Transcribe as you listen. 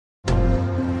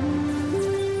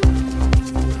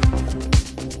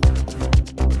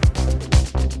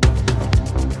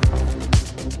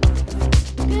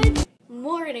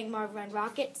Marv Run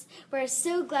Rockets. We're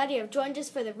so glad you have joined us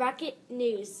for the Rocket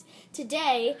News.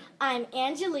 Today, I'm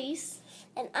Angelise.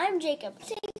 And I'm Jacob.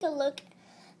 Take a look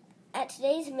at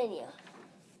today's menu.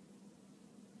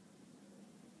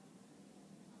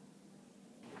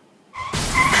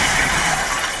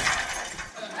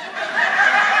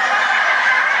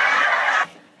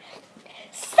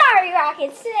 Sorry,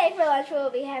 Rockets. Today for lunch we'll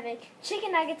be having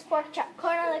chicken nuggets, pork chop,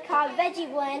 corn on the cob,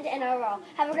 veggie blend, and a roll.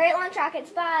 Have a great lunch,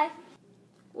 Rockets. Bye.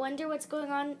 Wonder what's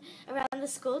going on around the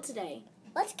school today.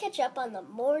 Let's catch up on the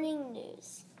morning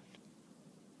news.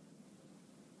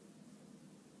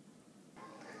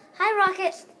 Hi,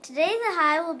 Rockets. Today the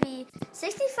high will be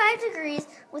 65 degrees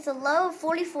with a low of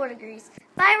 44 degrees.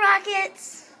 Bye,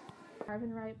 Rockets.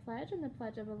 Marvin Wright Pledge and the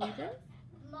Pledge of Allegiance.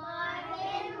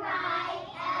 Marvin Wright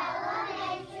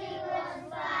Elementary will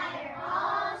inspire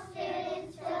all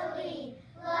students to lead.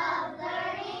 Love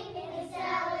learning,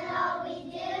 excel in all we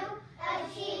do,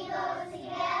 achieve goals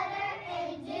together,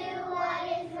 and do what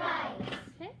is right.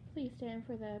 Okay, please stand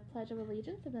for the Pledge of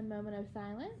Allegiance in the moment of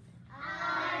silence.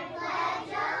 I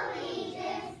pledge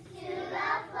allegiance to the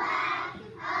flag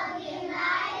of the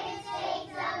United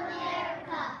States of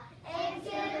America and to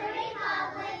the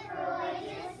republic for which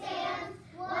it stands,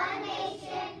 one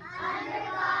nation, under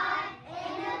God,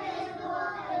 indivisible,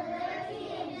 with liberty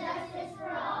and justice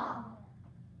for all.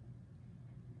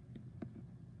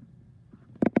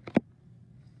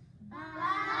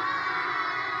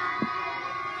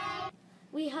 Bye!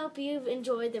 We hope you've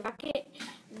enjoyed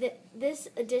this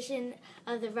edition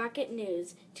of the Rocket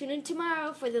News. Tune in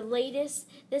tomorrow for the latest.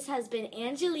 This has been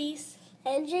Angelise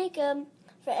And Jacob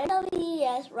for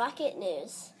NWES Rocket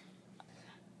News.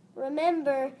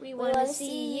 Remember, We want to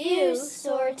see you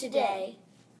soar today.